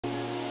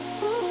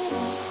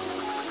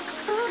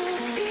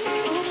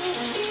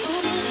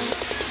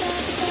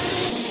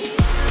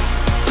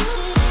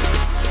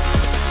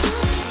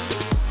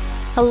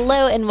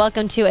Hello and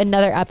welcome to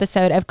another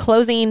episode of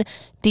Closing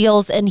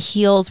Deals and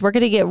Heels. We're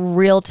going to get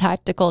real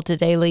tactical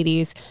today,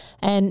 ladies,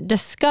 and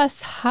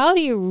discuss how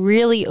do you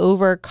really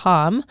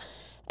overcome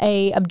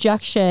a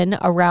objection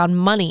around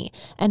money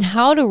and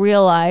how to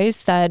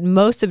realize that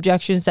most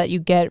objections that you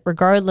get,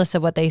 regardless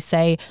of what they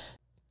say,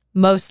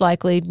 most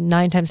likely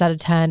 9 times out of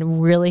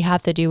 10 really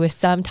have to do with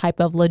some type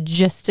of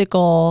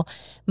logistical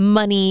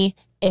money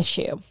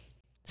issue.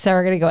 So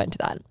we're going to go into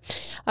that.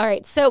 All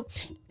right. So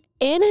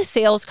in a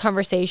sales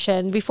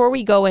conversation, before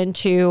we go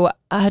into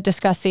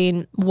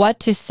discussing what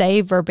to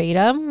say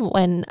verbatim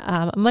when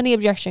a money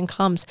objection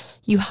comes,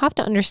 you have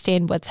to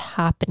understand what's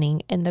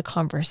happening in the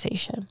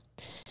conversation.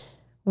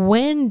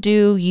 When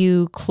do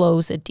you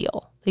close a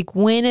deal? Like,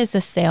 when is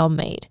a sale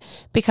made?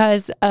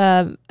 Because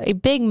a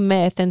big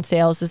myth in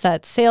sales is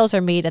that sales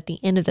are made at the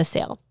end of the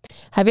sale.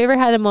 Have you ever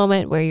had a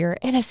moment where you're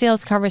in a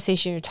sales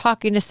conversation, you're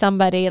talking to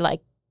somebody,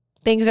 like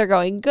things are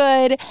going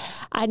good,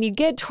 and you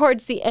get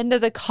towards the end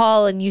of the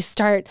call and you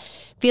start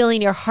feeling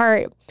your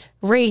heart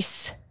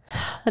race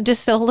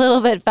just a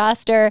little bit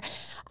faster,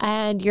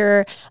 and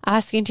you're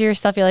asking to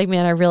yourself, you're like,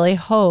 man, I really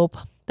hope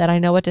that I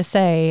know what to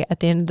say at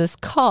the end of this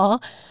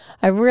call.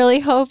 I'm really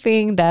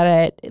hoping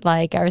that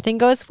everything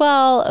goes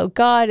well. Oh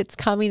God, it's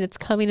coming.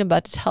 I'm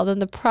about to tell them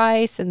the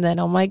price. And then,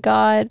 oh my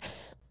God,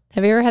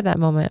 have you ever had that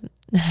moment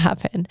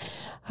happen?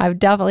 I've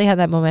definitely had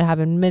that moment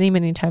happen many,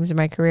 many times in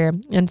my career.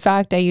 In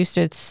fact, I used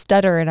to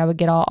stutter and I would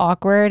get all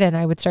awkward and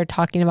I would start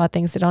talking about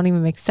things that don't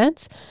even make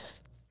sense,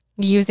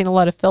 using a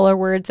lot of filler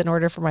words in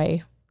order for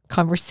my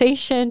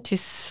conversation to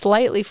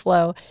slightly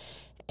flow.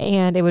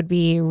 And it would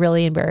be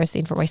really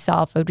embarrassing for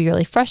myself. I would be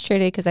really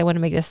frustrated because I want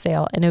to make this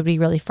sale, and it would be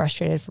really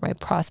frustrated for my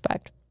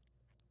prospect.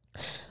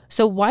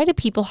 So why do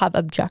people have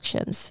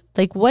objections?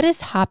 Like, what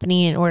is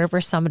happening in order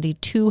for somebody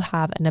to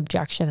have an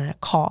objection in a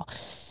call?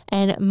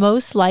 And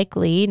most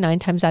likely, 9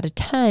 times out of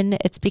 10,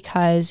 it's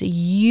because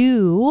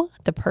you,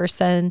 the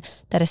person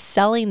that is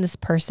selling this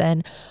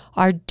person,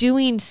 are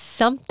doing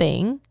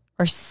something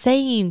or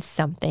saying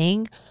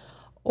something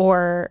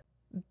or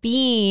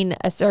being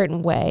a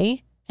certain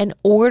way in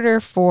order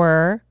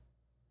for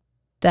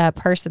the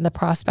person, the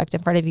prospect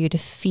in front of you, to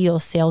feel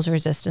sales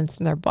resistance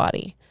in their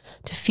body,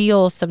 to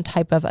feel some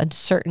type of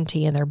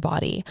uncertainty in their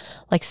body.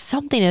 Like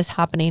something is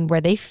happening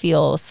where they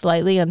feel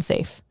slightly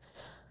unsafe.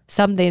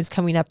 Something is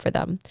coming up for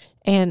them.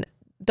 And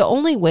the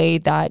only way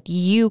that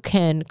you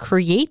can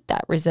create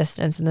that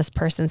resistance in this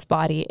person's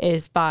body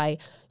is by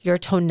your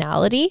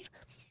tonality,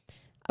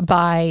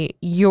 by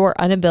your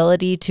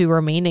inability to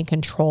remain in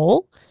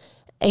control,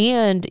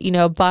 and,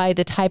 by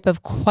the type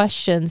of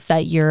questions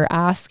that you're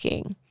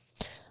asking.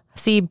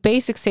 See,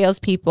 basic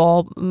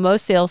salespeople,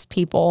 most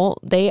salespeople,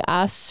 they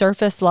ask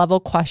surface level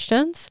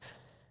questions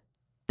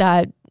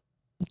that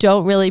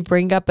don't really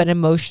bring up an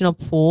emotional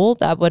pool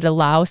that would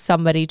allow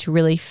somebody to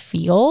really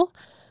feel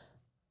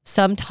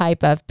some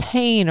type of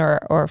pain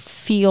or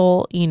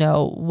feel,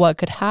 what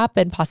could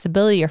happen,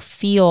 possibility, or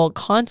feel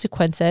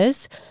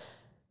consequences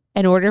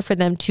in order for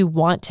them to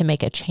want to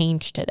make a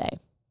change today.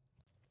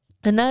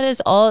 And that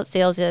is all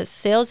sales is.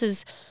 Sales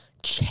is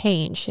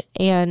change.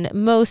 And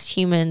most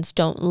humans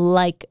don't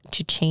like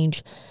to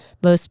change.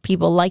 Most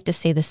people like to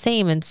stay the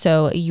same. And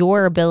so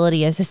your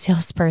ability as a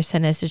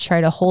salesperson is to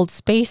try to hold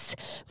space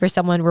for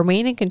someone,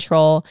 remain in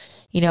control,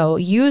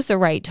 use the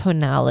right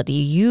tonality,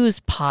 use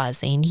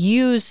pausing,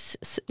 use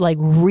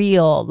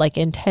real,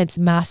 intense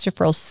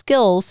masterful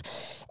skills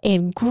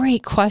and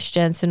great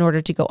questions in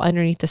order to go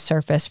underneath the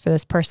surface for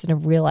this person to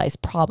realize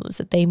problems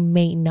that they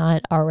may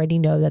not already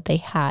know that they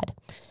had.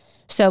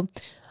 So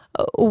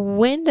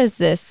when does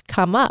this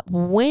come up?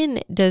 When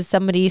does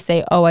somebody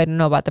say, oh, I don't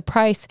know about the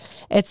price?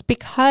 It's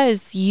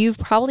because you've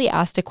probably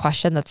asked a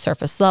question that's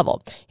surface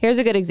level. Here's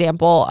a good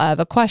example of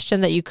a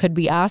question that you could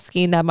be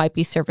asking that might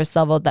be surface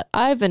level that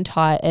I've been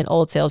taught in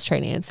old sales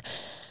trainings.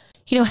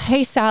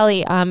 Hey,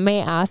 Sally,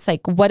 may I ask,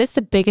 what is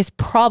the biggest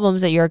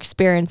problems that you're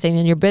experiencing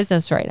in your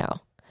business right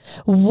now?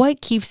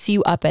 What keeps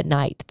you up at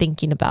night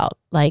thinking about,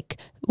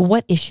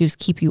 what issues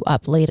keep you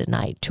up late at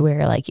night to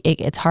where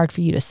it's hard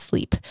for you to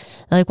sleep?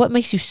 What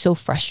makes you so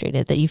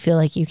frustrated that you feel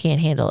like you can't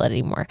handle it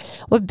anymore?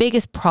 What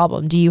biggest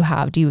problem do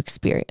you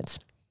experience?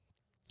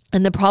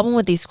 And the problem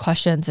with these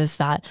questions is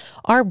that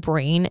our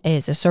brain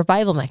is a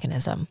survival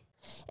mechanism.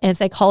 And in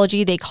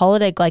psychology, they call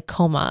it a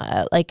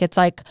glaucoma. It's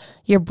like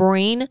your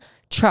brain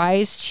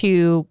tries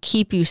to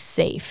keep you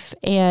safe.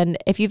 And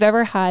if you've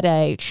ever had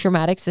a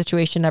traumatic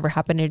situation ever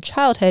happen in your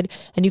childhood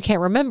and you can't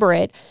remember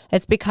it,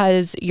 it's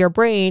because your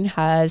brain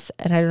has,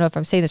 and I don't know if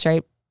I'm saying this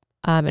right,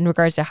 in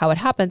regards to how it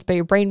happens, but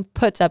your brain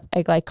puts up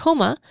a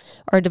glaucoma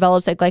or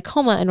develops a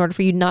glaucoma in order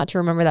for you not to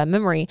remember that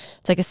memory.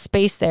 It's like a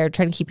space there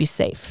trying to keep you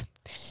safe.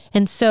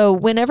 And so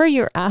whenever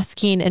you're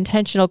asking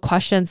intentional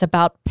questions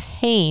about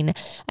pain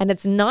and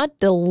it's not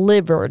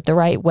delivered the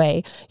right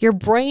way, your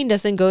brain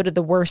doesn't go to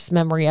the worst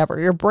memory ever.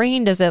 Your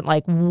brain doesn't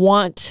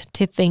want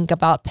to think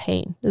about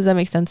pain. Does that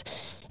make sense?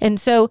 And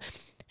so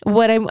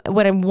what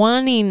I'm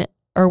wanting,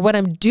 or what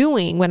I'm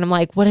doing when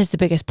I'm what is the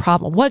biggest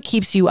problem? What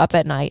keeps you up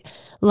at night?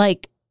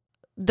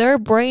 their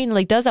brain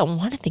like doesn't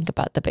want to think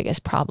about the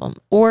biggest problem.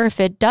 Or if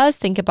it does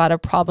think about a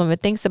problem,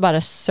 it thinks about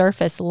a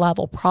surface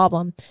level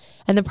problem.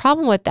 And the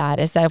problem with that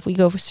is that if we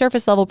go for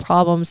surface level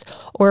problems,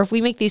 or if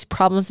we make these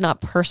problems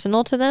not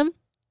personal to them,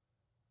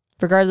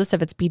 regardless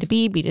if it's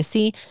B2B,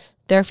 B2C,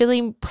 they're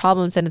feeling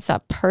problems and it's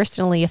not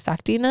personally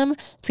affecting them,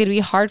 it's going to be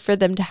hard for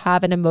them to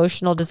have an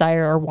emotional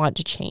desire or want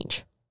to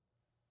change.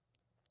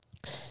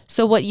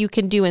 So what you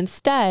can do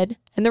instead,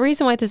 and the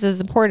reason why this is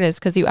important is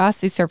because you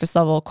ask these surface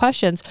level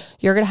questions,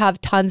 you're going to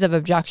have tons of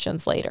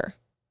objections later.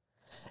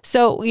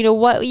 So,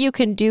 what you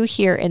can do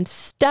here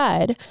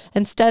instead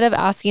of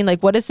asking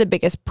like, what is the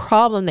biggest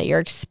problem that you're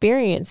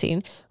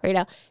experiencing right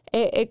now?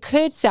 It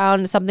could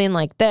sound something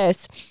like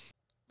this.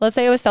 Let's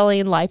say I was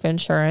selling life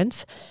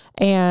insurance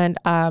and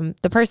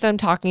the person I'm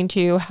talking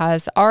to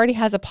already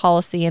has a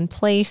policy in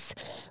place,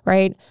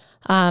 right?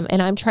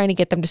 And I'm trying to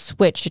get them to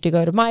switch to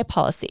go to my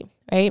policy,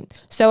 right?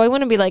 So I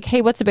want to be like,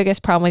 hey, what's the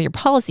biggest problem with your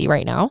policy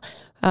right now?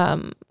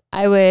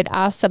 I would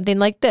ask something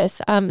like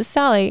this.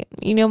 Sally,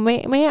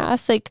 may I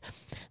ask, like,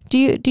 do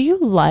you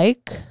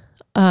like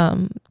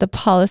the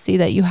policy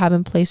that you have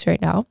in place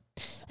right now?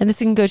 And this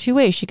can go two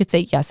ways. She could say,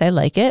 yes, I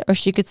like it. Or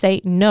she could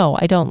say, no,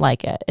 I don't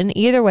like it. And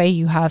either way,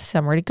 you have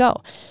somewhere to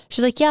go.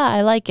 She's like, yeah,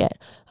 I like it.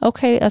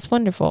 Okay, that's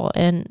wonderful.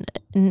 And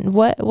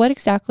what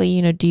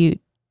exactly, do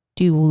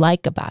you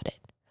like about it?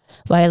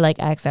 Why I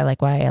like X, I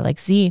like Y, I like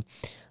Z.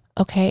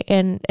 Okay,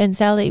 and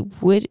Sally,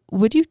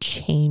 would you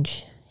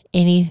change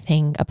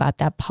anything about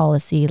that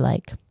policy?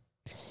 Like,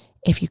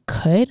 if you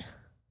could?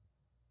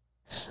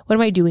 What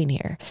am I doing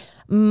here?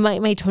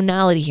 My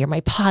tonality here, my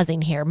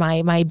pausing here,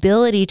 my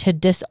ability to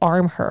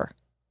disarm her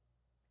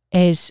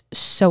is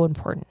so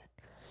important.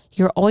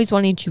 You're always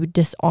wanting to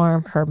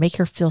disarm her, make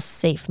her feel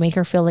safe, make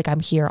her feel like I'm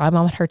here, I'm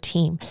on her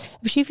team.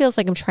 If she feels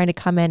like I'm trying to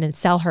come in and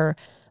sell her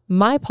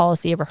my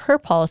policy over her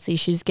policy,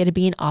 she's going to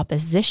be in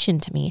opposition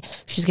to me.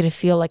 She's going to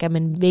feel like I'm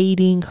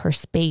invading her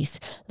space,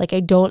 like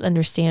I don't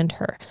understand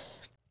her,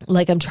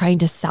 like I'm trying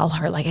to sell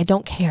her, like I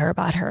don't care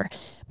about her.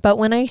 But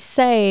when I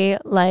say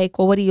like,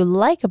 well, what do you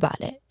like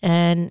about it?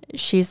 And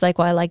she's like,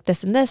 well, I like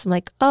this and this. I'm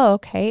like, oh,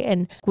 okay.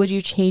 And would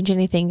you change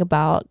anything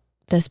about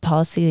this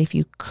policy if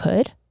you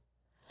could?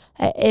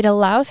 It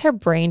allows her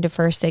brain to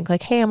first think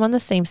like, hey, I'm on the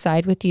same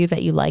side with you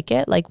that you like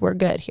it. Like, we're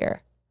good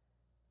here.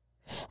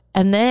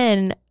 And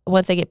then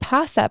once I get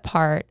past that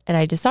part and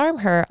I disarm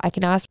her, I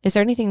can ask, is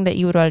there anything that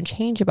you would want to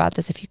change about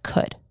this if you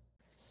could?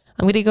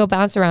 I'm going to go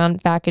bounce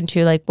around back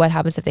into like what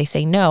happens if they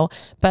say no,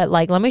 but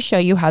like, let me show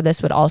you how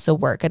this would also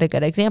work at a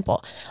good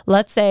example.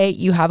 Let's say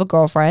you have a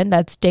girlfriend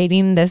that's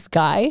dating this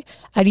guy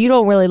and you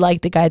don't really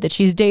like the guy that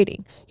she's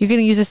dating. You're going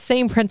to use the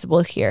same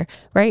principle here,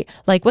 right?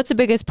 Like, what's the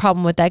biggest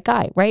problem with that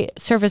guy, right?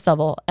 Surface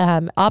level,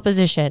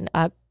 opposition,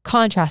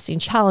 contrasting,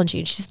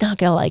 challenging. She's not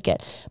going to like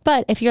it.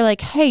 But if you're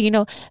like, hey,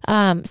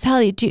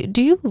 Sally,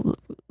 do you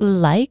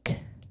like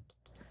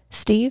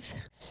Steve?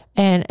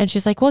 And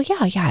she's like, well, yeah,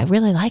 I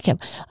really like him.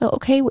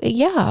 Okay,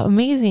 yeah,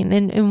 amazing.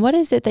 And what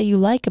is it that you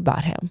like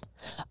about him?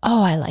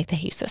 Oh, I like that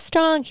he's so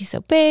strong, he's so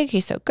big,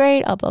 he's so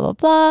great, blah, blah,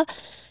 blah,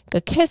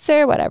 good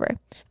kisser, whatever.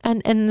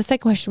 And the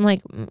second question, I'm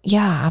like,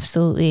 yeah,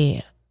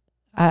 absolutely.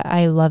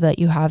 I love that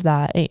you have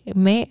that.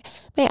 May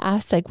I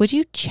ask, like, would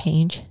you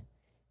change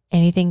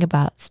anything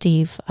about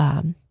Steve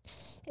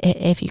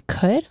if you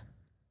could?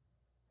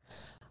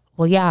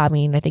 Well, yeah, I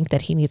mean, I think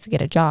that he needs to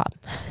get a job.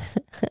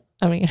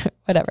 I mean,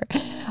 whatever.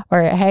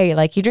 Or, hey,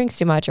 like he drinks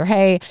too much, or,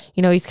 hey,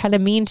 he's kind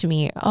of mean to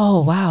me.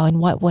 Oh, wow. In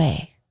what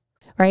way?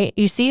 Right?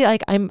 You see,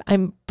 like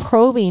I'm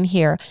probing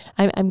here.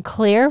 I'm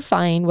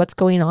clarifying what's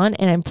going on,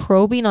 and I'm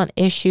probing on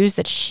issues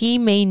that she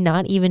may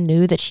not even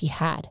knew that she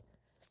had.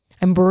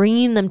 I'm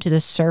bringing them to the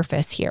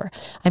surface here.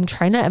 I'm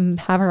trying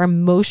to have her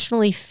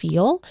emotionally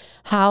feel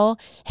how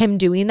him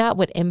doing that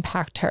would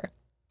impact her.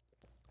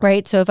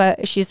 Right. So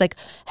if she's like,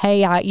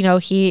 hey,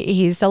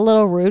 he's a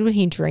little rude when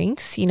he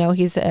drinks,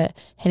 he's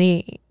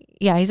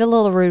a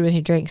little rude when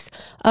he drinks.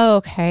 Oh,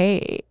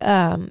 okay.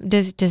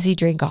 Does he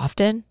drink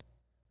often?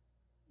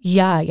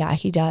 Yeah,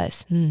 he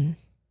does.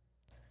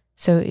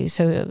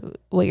 So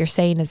what you're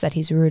saying is that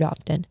he's rude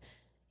often.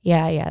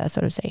 Yeah, that's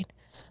what I'm saying.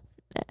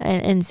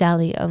 And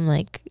Sally, I'm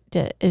like,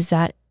 is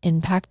that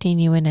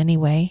impacting you in any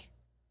way?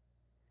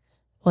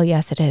 Well,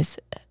 yes, it is.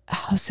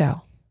 How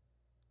so?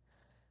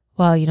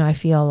 Well, I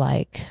feel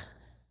like,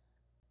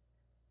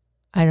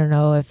 I don't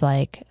know if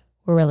like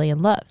we're really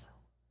in love.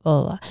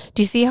 Well,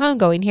 do you see how I'm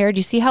going here? Do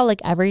you see how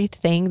like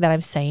everything that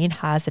I'm saying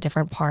has a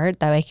different part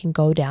that I can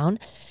go down,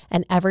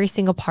 and every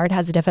single part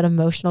has a different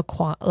emotional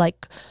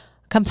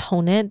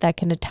component that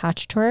can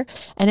attach to her?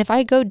 And if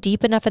I go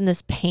deep enough in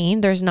this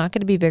pain, there's not going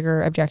to be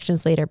bigger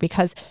objections later,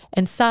 because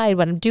inside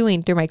what I'm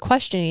doing through my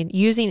questioning,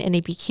 using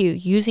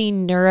NAPQ,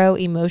 using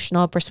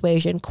neuro-emotional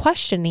persuasion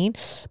questioning,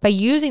 by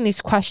using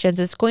these questions,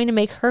 it's going to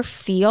make her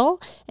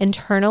feel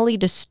internally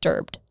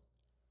disturbed.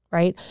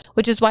 Right?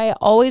 Which is why I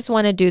always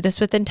want to do this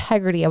with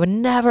integrity. I would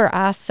never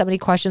ask somebody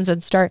questions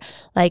and start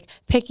like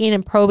picking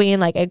and probing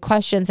like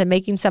questions and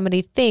making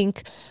somebody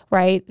think,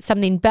 right,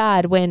 something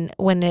bad when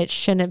it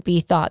shouldn't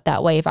be thought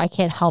that way if I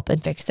can't help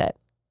and fix it.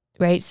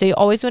 right? So you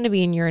always want to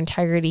be in your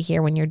integrity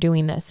here when you're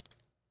doing this.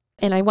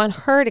 And I want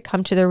her to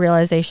come to the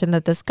realization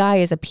that this guy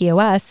is a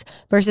POS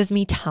versus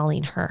me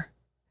telling her.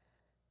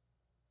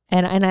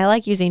 And I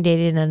like using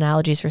dating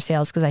analogies for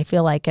sales because I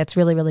feel like it's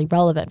really, really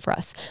relevant for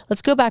us.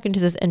 Let's go back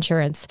into this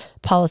insurance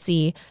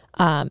policy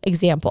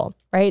example,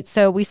 right?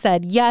 So we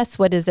said, yes,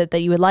 what is it that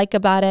you would like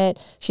about it?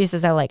 She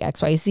says, I like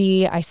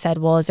XYZ. I said,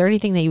 well, is there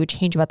anything that you would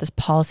change about this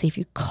policy if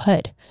you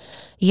could?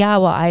 Yeah,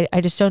 well,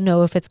 I just don't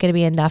know if it's going to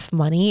be enough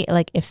money,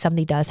 like if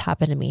something does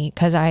happen to me,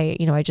 because I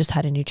just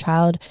had a new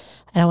child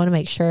and I want to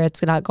make sure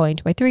it's not going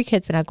to my 3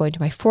 kids, but not going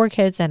to my 4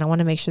 kids. And I want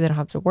to make sure they don't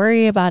have to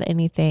worry about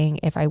anything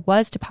if I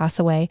was to pass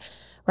away.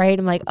 Right.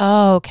 I'm like,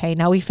 oh, okay.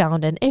 Now we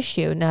found an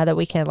issue now that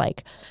we can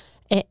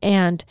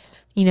and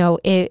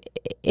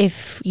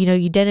if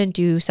you didn't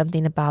do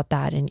something about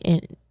that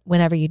and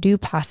whenever you do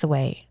pass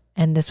away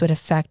and this would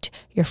affect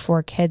your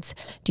 4 kids,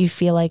 do you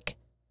feel like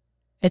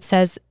it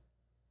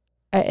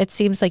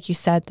seems like you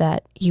said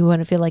that you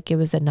wouldn't feel like it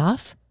was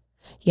enough?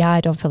 Yeah,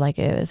 I don't feel like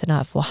it was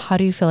enough. Well, how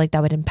do you feel like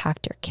that would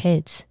impact your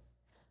kids?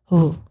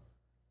 Ooh.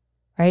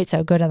 Right.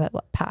 So go down that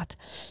path.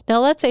 Now,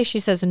 let's say she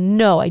says,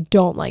 no, I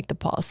don't like the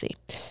policy.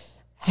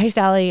 Hey,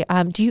 Sally,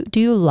 do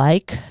you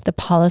like the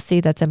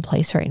policy that's in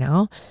place right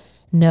now?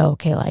 No,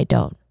 Kayla, I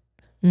don't.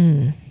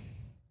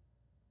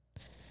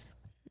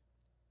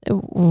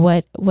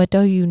 What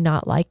do you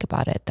not like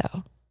about it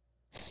though?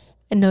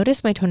 And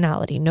notice my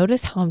tonality.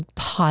 Notice how I'm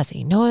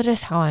pausing.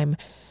 Notice how I'm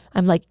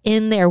like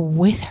in there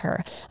with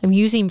her. I'm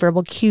using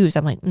verbal cues.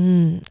 I'm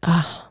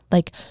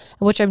like,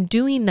 which I'm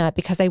doing that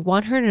because I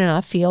want her to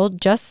not feel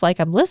just like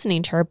I'm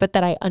listening to her, but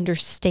that I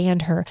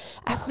understand her.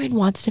 Everyone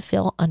wants to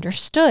feel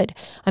understood.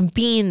 I'm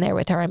being there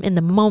with her. I'm in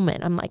the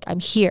moment. I'm like, I'm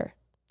here.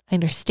 I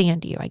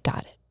understand you. I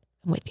got it.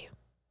 I'm with you.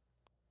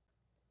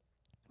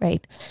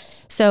 Right.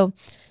 So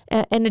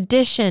in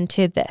addition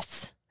to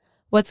this,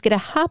 what's going to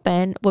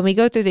happen when we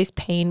go through this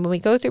pain, when we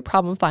go through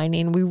problem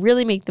finding, we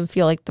really make them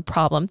feel like the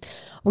problem.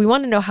 We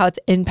want to know how it's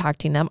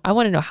impacting them. I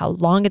want to know how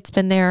long it's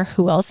been there,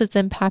 who else it's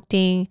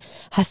impacting.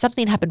 Has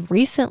something happened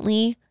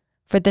recently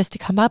for this to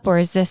come up, or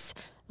is this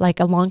like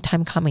a long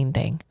time coming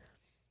thing?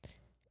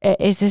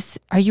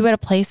 Are you at a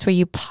place where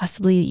you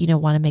possibly,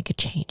 want to make a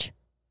change?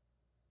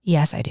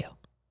 Yes, I do.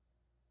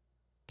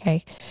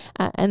 Okay.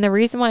 And the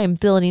reason why I'm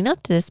building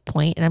up to this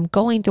point and I'm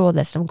going through all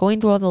this, I'm going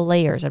through all the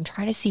layers, I'm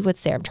trying to see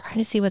what's there.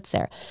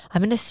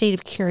 I'm in a state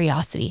of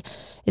curiosity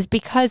is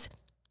because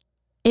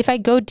if I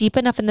go deep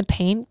enough in the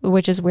pain,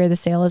 which is where the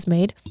sale is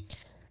made,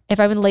 if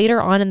I'm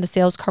later on in the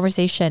sales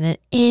conversation and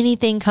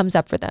anything comes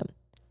up for them,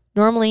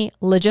 normally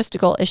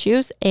logistical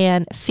issues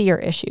and fear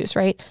issues,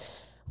 right?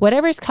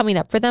 Whatever's coming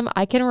up for them,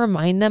 I can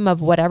remind them of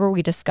whatever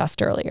we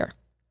discussed earlier.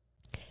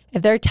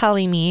 If they're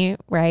telling me,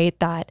 right,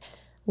 that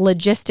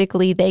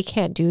logistically they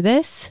can't do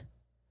this,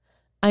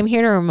 I'm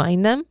here to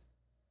remind them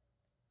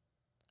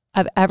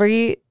of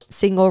every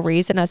single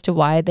reason as to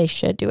why they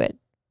should do it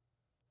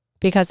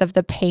because of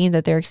the pain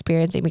that they're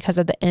experiencing, because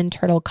of the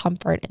internal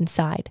comfort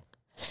inside.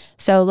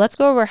 So let's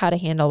go over how to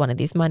handle one of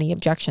these money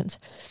objections.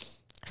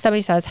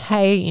 Somebody says,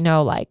 hey,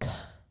 I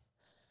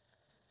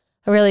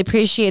really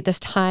appreciate this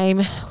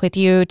time with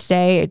you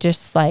today.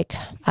 Just like,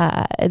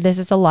 this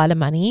is a lot of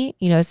money.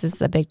 This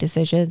is a big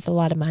decision. It's a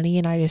lot of money.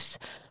 And I just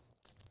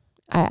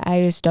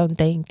don't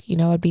think,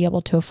 I'd be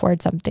able to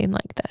afford something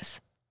like this.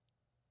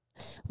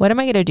 What am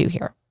I going to do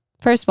here?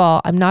 First of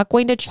all, I'm not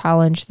going to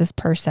challenge this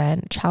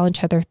person, challenge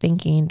how they're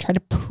thinking, try to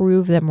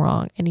prove them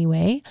wrong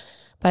anyway,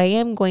 but I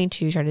am going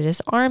to try to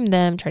disarm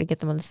them, try to get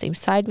them on the same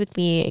side with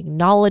me,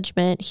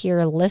 acknowledgement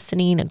here,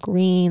 listening,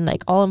 agreeing,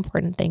 like all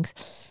important things.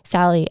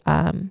 Sally,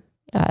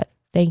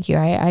 thank you.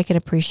 I can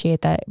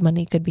appreciate that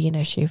money could be an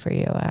issue for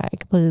you. I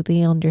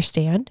completely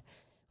understand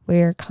where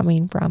you're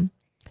coming from.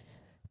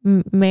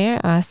 May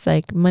I ask,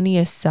 money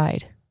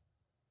aside,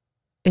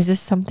 is this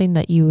something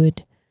that you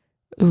would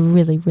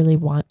really, really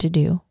want to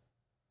do?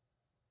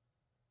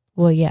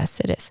 Well, yes,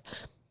 it is.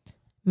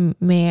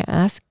 May I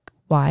ask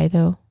why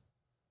though?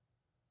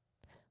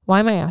 Why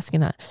am I asking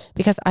that?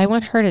 Because I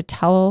want her to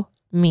tell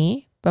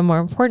me, but more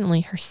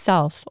importantly,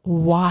 herself,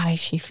 why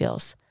she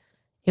feels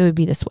it would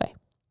be this way.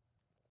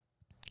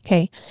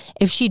 Okay.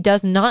 If she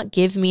does not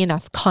give me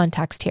enough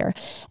context here,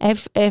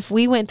 if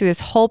we went through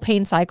this whole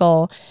pain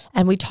cycle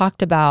and we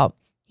talked about,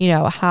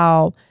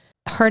 how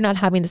her not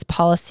having this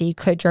policy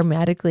could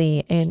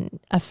dramatically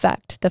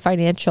affect the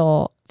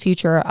financial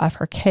future of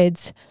her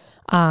kids,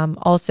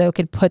 also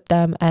could put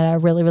them at a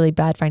really, really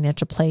bad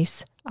financial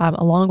place,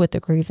 along with the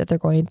grief that they're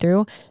going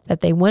through,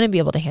 that they wouldn't be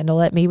able to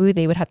handle it. Maybe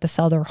they would have to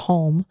sell their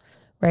home,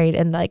 right?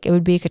 And it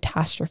would be a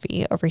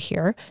catastrophe over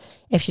here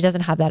if she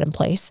doesn't have that in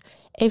place.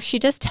 If she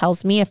just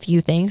tells me a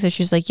few things and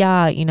she's like,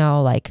 yeah, when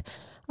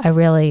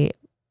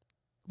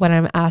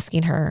I'm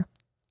asking her,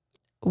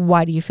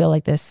 why do you feel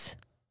like this?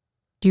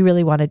 Do you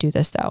really want to do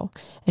this though?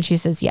 And she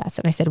says, yes.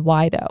 And I said,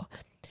 why though?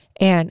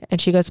 And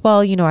she goes,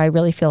 well, I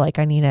really feel like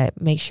I need to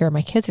make sure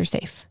my kids are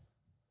safe.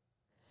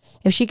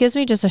 If she gives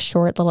me just a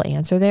short little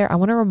answer there, I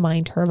want to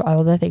remind her of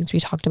all the things we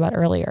talked about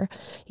earlier.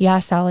 Yeah,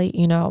 Sally,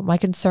 my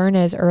concern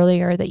is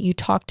earlier that you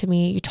talked to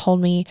me, you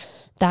told me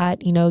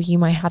that, you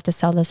might have to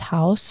sell this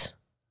house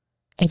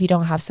if you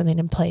don't have something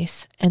in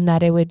place, and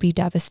that it would be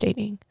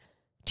devastating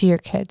to your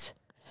kids,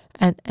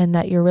 and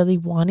that you're really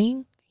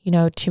wanting,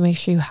 to make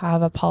sure you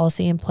have a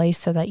policy in place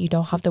so that you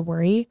don't have to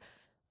worry,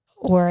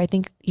 or I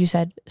think you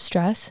said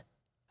stress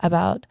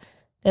about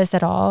this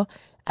at all,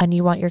 and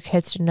you want your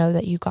kids to know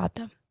that you got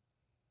them.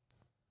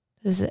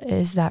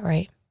 Is that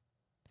right?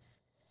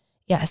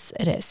 Yes,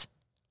 it is.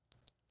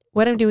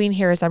 What I'm doing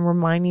here is I'm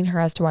reminding her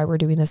as to why we're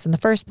doing this in the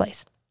first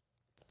place.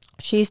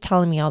 She's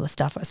telling me all the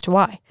stuff as to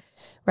why,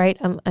 right?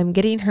 I'm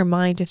getting her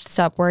mind to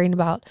stop worrying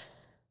about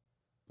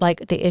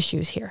like the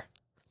issues here.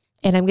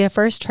 And I'm going to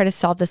first try to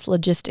solve this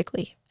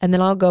logistically, and then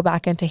I'll go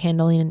back into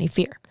handling any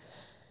fear.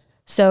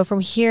 So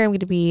from here, I'm going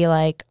to be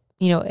like,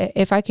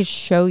 if I could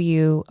show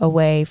you a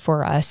way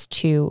for us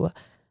to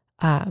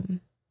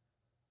fund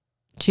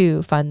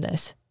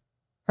this,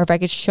 or if I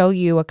could show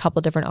you a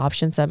couple different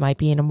options that might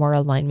be in a more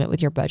alignment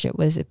with your budget,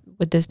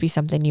 would this be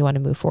something you want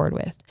to move forward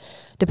with?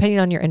 Depending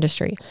on your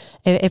industry,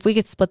 if we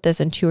could split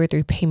this in 2 or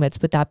 3 payments,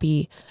 would that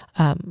be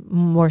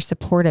more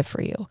supportive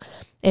for you?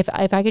 If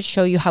I could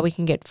show you how we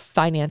can get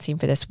financing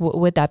for this,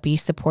 would that be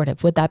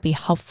supportive? Would that be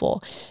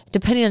helpful?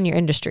 Depending on your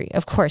industry,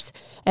 of course.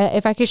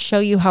 If I could show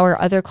you how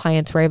our other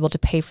clients were able to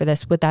pay for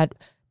this, would that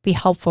be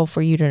helpful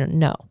for you to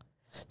know?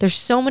 There's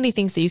so many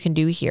things that you can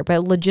do here,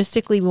 but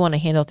logistically, we want to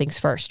handle things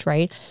first,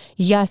 right?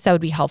 Yes, that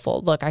would be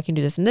helpful. Look, I can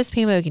do this in this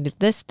payment. We can do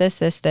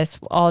this,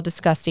 all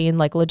discussing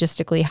like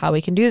logistically how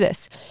we can do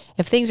this.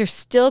 If things are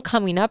still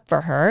coming up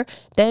for her,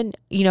 then,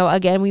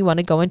 again, we want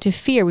to go into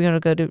fear. We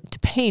want to go to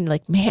pain.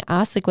 Like, may I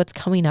ask like what's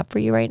coming up for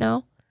you right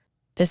now?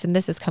 This and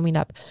this is coming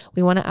up.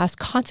 We want to ask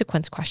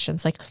consequence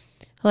questions.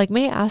 Like,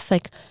 may I ask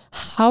like,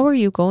 how are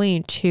you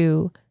going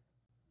to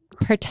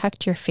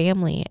protect your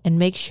family and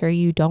make sure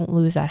you don't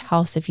lose that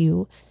house if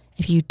you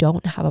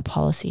don't have a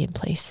policy in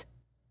place?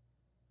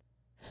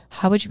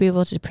 How would you be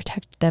able to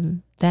protect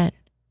them then?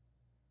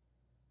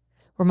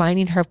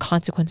 Reminding her of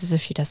consequences if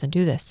she doesn't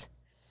do this,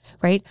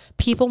 right?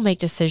 People make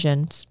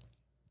decisions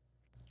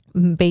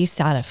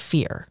based out of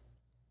fear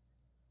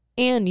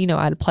and,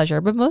 out of pleasure,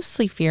 but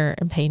mostly fear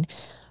and pain,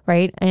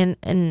 right?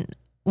 And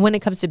when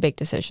it comes to big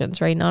decisions,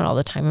 right? Not all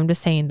the time. I'm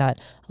just saying that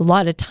a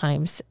lot of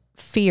times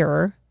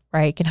fear,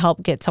 right, can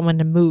help get someone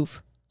to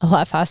move a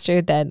lot faster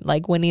than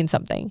like winning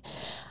something.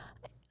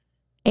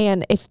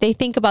 And if they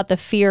think about the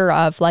fear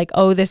of like,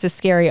 oh, this is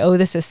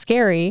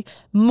scary,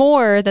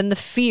 more than the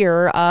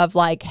fear of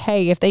like,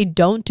 hey, if they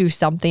don't do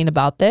something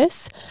about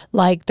this,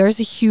 like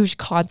there's a huge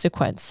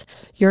consequence.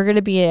 You're going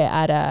to be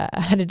at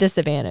a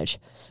disadvantage,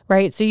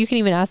 right? So you can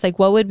even ask like,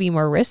 what would be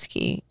more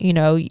risky?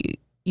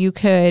 You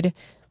could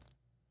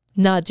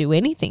not do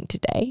anything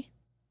today,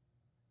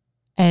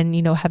 and,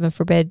 heaven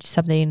forbid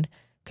something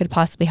could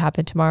possibly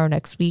happen tomorrow,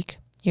 next week.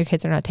 Your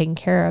kids are not taken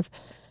care of,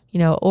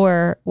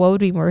 or what would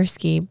be more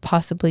risky?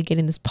 Possibly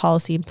getting this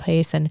policy in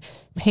place and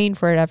paying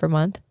for it every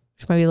month,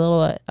 which might be a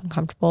little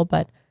uncomfortable,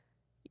 but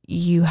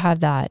you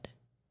have the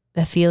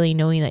feeling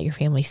knowing that your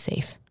family's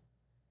safe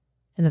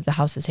and that the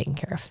house is taken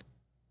care of.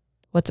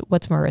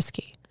 What's more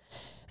risky?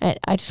 And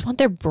I just want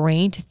their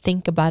brain to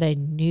think about a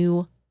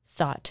new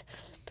thought.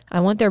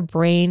 I want their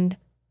brain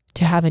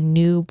to have a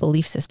new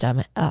belief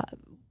system,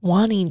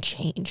 wanting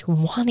change,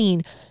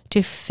 wanting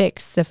to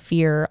fix the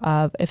fear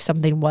of if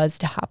something was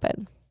to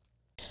happen.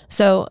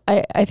 So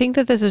I think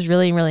that this is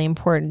really, really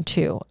important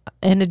too.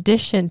 In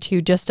addition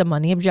to just a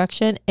money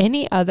objection,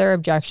 any other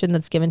objection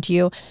that's given to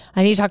you,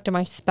 I need to talk to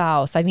my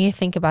spouse. I need to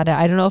think about it.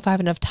 I don't know if I have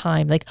enough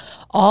time. Like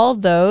all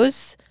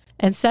those,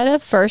 instead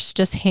of first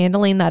just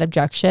handling that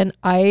objection,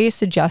 I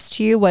suggest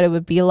to you what it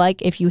would be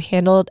like if you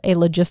handled a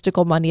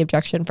logistical money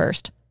objection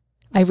first.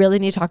 I really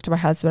need to talk to my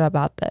husband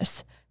about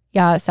this.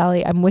 Yeah,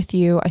 Sally, I'm with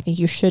you. I think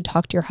you should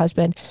talk to your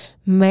husband.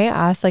 May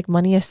I ask, like,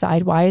 money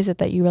aside, why is it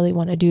that you really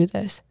want to do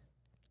this?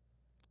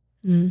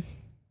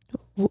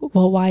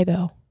 Well, why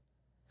though?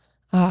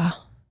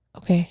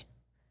 Okay.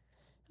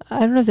 I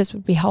don't know if this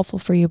would be helpful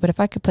for you, but if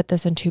I could put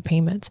this in 2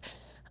 payments,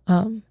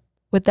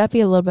 would that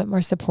be a little bit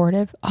more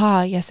supportive?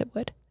 Yes, it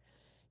would.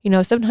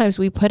 Sometimes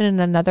we put in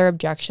another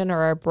objection, or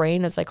our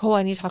brain is like, oh,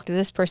 I need to talk to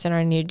this person, or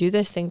I need to do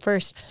this thing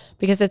first,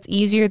 because it's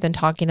easier than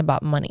talking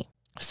about money.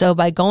 So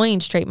by going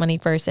straight money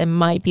first, it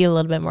might be a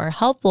little bit more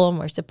helpful and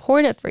more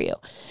supportive for you.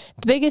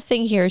 The biggest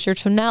thing here is your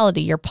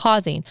tonality. You're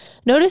pausing.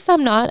 Notice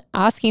I'm not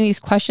asking these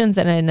questions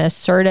in an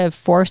assertive,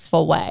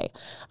 forceful way.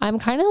 I'm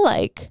kind of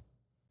like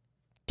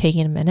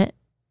taking a minute,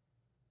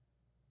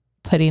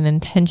 putting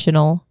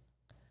intentional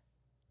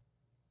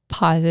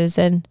pauses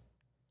and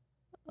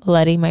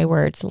letting my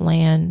words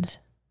land,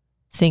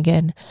 sink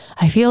in.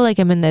 I feel like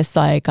I'm in this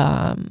like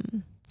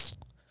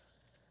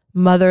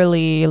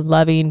motherly,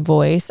 loving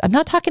voice. I'm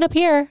not talking up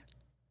here,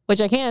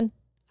 which I can.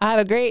 I have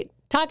a great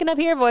talking up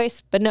here voice,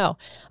 but no,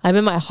 I'm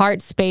in my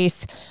heart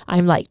space.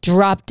 I'm like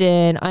dropped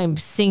in. I'm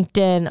synced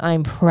in.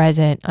 I'm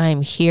present.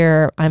 I'm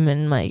here. I'm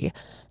in like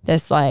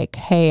this like,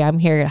 hey, I'm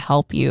here to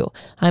help you.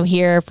 I'm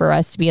here for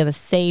us to be on the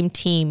same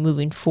team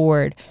moving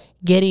forward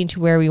getting to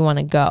where we want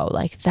to go.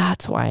 Like,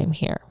 that's why I'm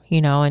here,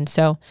 And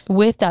so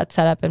with that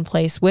setup in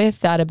place,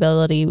 with that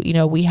ability,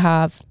 we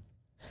have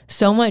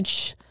so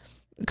much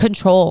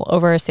control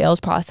over a sales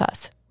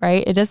process,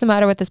 right? It doesn't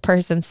matter what this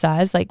person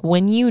says. Like,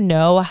 when you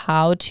know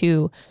how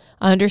to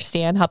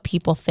understand how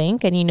people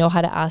think and you know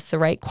how to ask the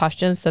right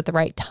questions at the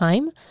right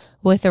time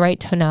with the right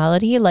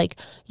tonality, like,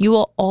 you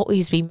will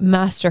always be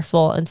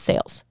masterful in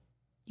sales.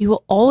 You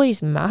will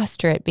always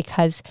master it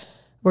because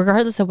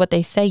regardless of what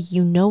they say,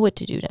 you know what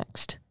to do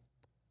next.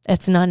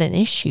 It's not an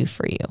issue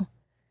for you.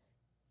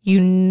 You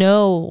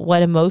know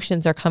what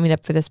emotions are coming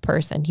up for this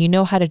person. You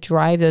know how to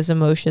drive those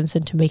emotions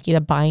into making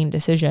a buying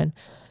decision.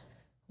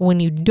 When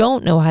you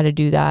don't know how to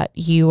do that,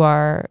 you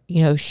are,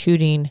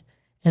 shooting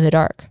in the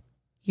dark.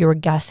 You're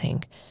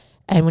guessing.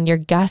 And when you're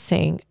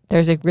guessing,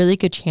 there's a really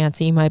good chance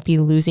that you might be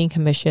losing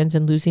commissions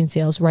and losing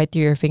sales right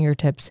through your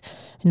fingertips.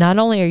 Not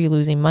only are you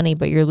losing money,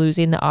 but you're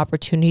losing the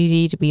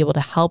opportunity to be able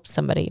to help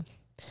somebody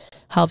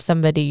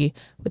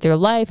with their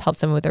life, help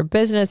someone with their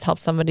business, help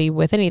somebody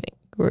with anything.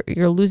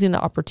 You're losing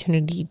the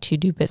opportunity to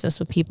do business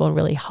with people and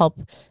really help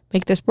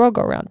make this world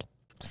go around.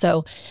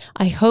 So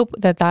I hope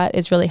that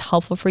is really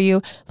helpful for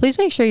you. Please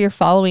make sure you're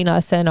following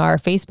us in our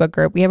Facebook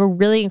group. We have a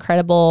really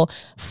incredible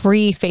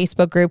free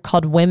Facebook group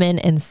called Women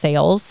in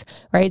Sales,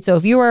 right? So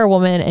if you are a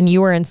woman and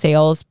you are in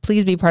sales,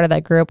 please be part of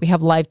that group. We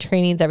have live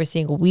trainings every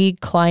single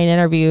week, client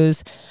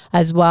interviews,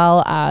 as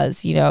well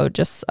as,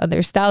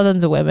 there's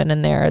thousands of women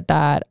in there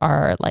that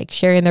are like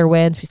sharing their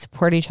wins. We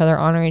support each other,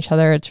 honor each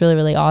other. It's really,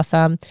 really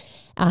awesome.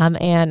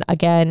 And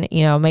again,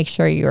 make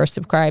sure you're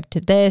subscribed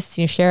to this,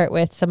 share it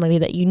with somebody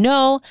that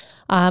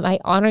I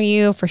honor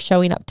you for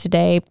showing up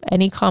today.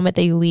 Any comment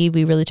that you leave,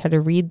 we really try to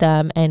read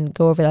them and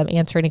go over them,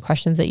 answer any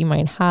questions that you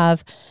might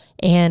have.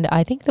 And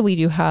I think that we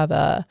do have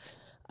a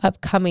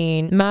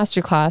upcoming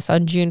masterclass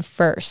on June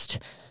 1st.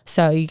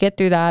 So you get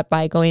through that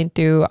by going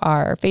through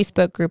our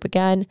Facebook group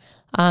again.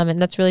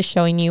 And that's really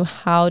showing you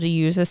how to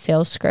use a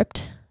sales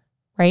script,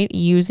 right?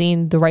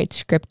 Using the right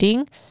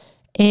scripting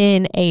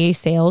in a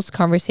sales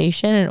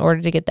conversation in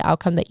order to get the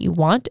outcome that you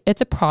want.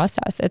 It's a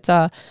process. It's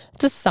a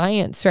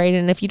science, right?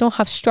 And if you don't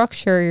have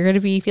structure, you're going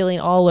to be feeling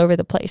all over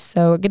the place.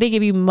 So I'm going to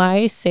give you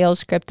my sales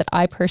script that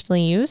I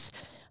personally use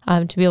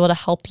to be able to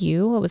help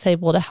you. It was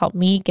able to help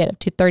me get up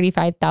to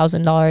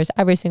 $35,000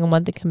 every single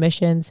month in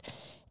commissions.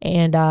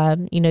 And,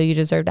 you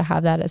deserve to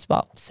have that as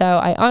well. So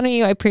I honor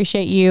you. I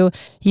appreciate you.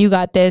 You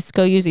got this.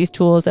 Go use these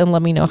tools and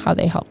let me know how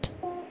they helped.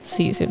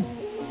 See you soon.